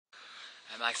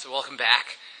Hi Mike, so welcome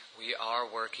back. We are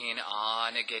working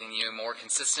on getting you more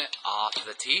consistent off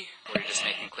the tee, where you're just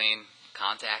making clean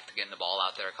contact, getting the ball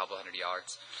out there a couple hundred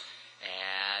yards.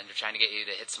 And we're trying to get you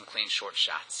to hit some clean short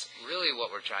shots. Really what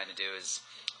we're trying to do is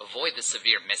avoid the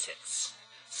severe mishits.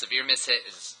 Severe mishit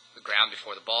is the ground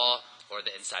before the ball or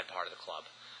the inside part of the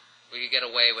club. We could get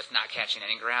away with not catching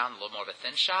any ground, a little more of a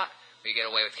thin shot. We could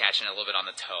get away with catching a little bit on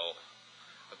the toe.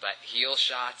 But heel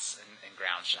shots and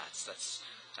ground shots, that's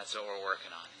what we're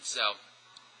working on. And so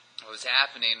what was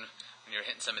happening when you're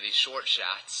hitting some of these short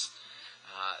shots,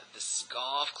 this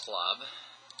golf club,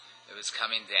 it was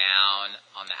coming down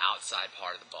on the outside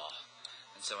part of the ball.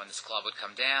 And so when this club would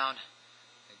come down,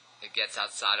 it gets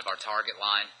outside of our target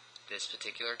line. This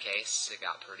particular case, it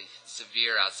got pretty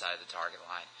severe outside of the target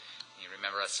line. You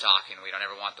remember us talking, we don't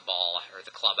ever want the ball or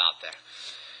the club out there.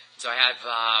 So I have,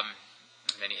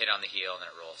 and then you hit on the heel and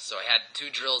then it rolls. So I had two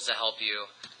drills to help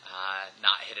you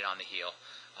not hit it on the heel.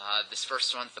 This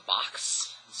first one's the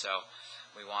box. So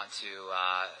we want to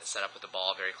set up with the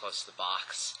ball very close to the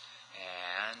box.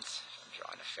 And if I'm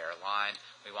drawing a fair line,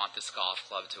 we want this golf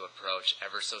club to approach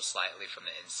ever so slightly from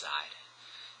the inside.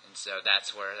 And so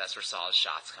that's where solid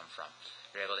shots come from.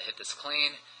 You're able to hit this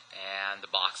clean, and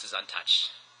the box is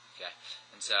untouched. Okay,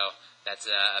 and so that's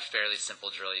a fairly simple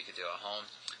drill you could do at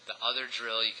home. The other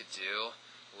drill you could do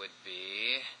would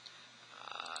be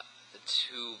the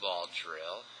 2-ball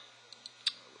drill,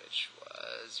 which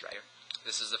was right here.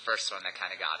 This is the first one that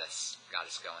kind of got us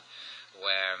going,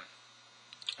 where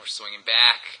we're swinging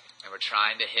back and we're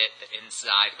trying to hit the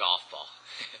inside golf ball.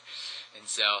 And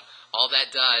so all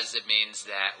that does, it means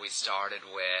that we started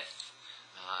with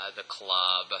the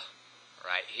club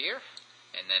right here,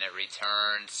 and then it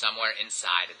returned somewhere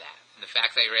inside of that. And the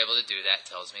fact that you're able to do that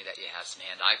tells me that you have some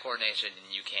hand-eye coordination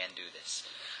and you can do this.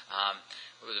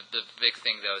 The big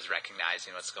thing, though, is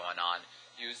recognizing what's going on.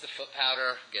 Use the foot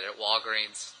powder, get it at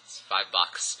Walgreens, it's $5.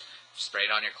 Spray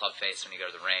it on your club face when you go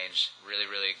to the range. Really,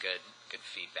 really good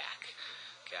feedback.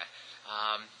 Okay.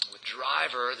 With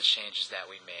driver, the changes that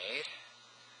we made,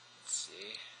 let's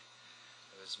see,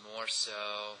 it was more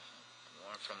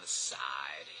from the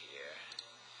side here.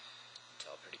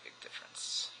 Tell a pretty big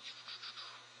difference.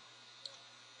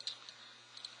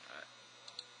 Alright.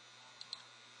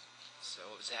 So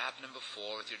what was happening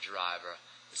before with your driver,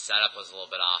 the setup was a little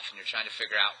bit off, and you're trying to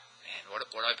figure out, man, where do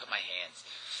I put my hands?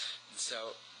 And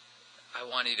so I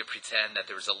wanted you to pretend that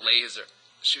there was a laser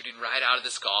shooting right out of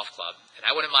this golf club, and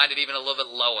I wouldn't mind it even a little bit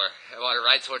lower. I want it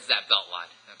right towards that belt line,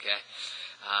 okay?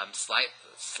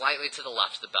 Slightly to the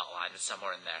left of the belt line, it's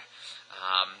somewhere in there.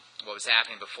 What was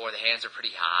happening before, the hands are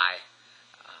pretty high.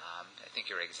 I think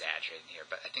you're exaggerating here,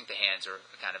 but I think the hands are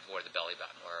kind of where the belly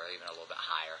button were, or even a little bit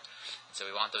higher. And so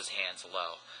we want those hands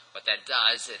low. What that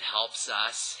does, it helps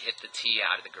us hit the tee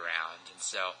out of the ground. And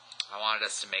so I wanted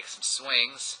us to make some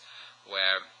swings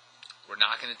where we're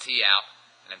knocking the tee out,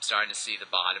 and I'm starting to see the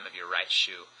bottom of your right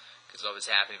shoe. Because what was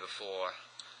happening before,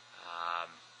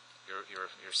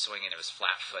 you're swinging, it was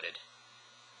flat-footed.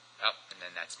 Oh, and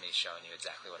then that's me showing you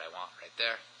exactly what I want right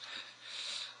there.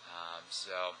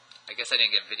 So I guess I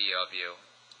didn't get video of you.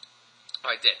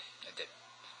 Oh, I did.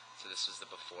 So this was the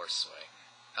before swing.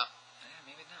 Oh, yeah,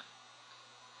 maybe not.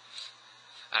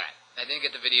 Alright, I didn't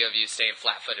get the video of you staying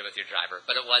flat-footed with your driver,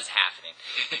 but it was happening.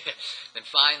 Then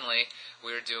finally,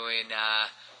 we were doing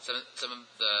some of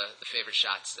the favorite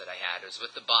shots that I had. It was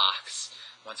with the box,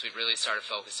 once we really started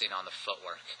focusing on the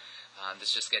footwork.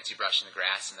 This just gets you brushing the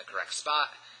grass in the correct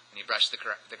spot. When you brush the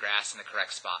grass in the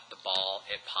correct spot, the ball,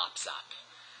 it pops up.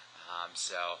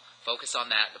 So focus on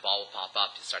that, the ball will pop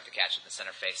up, you start to catch it in the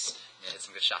center face, and you hit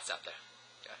some good shots out there.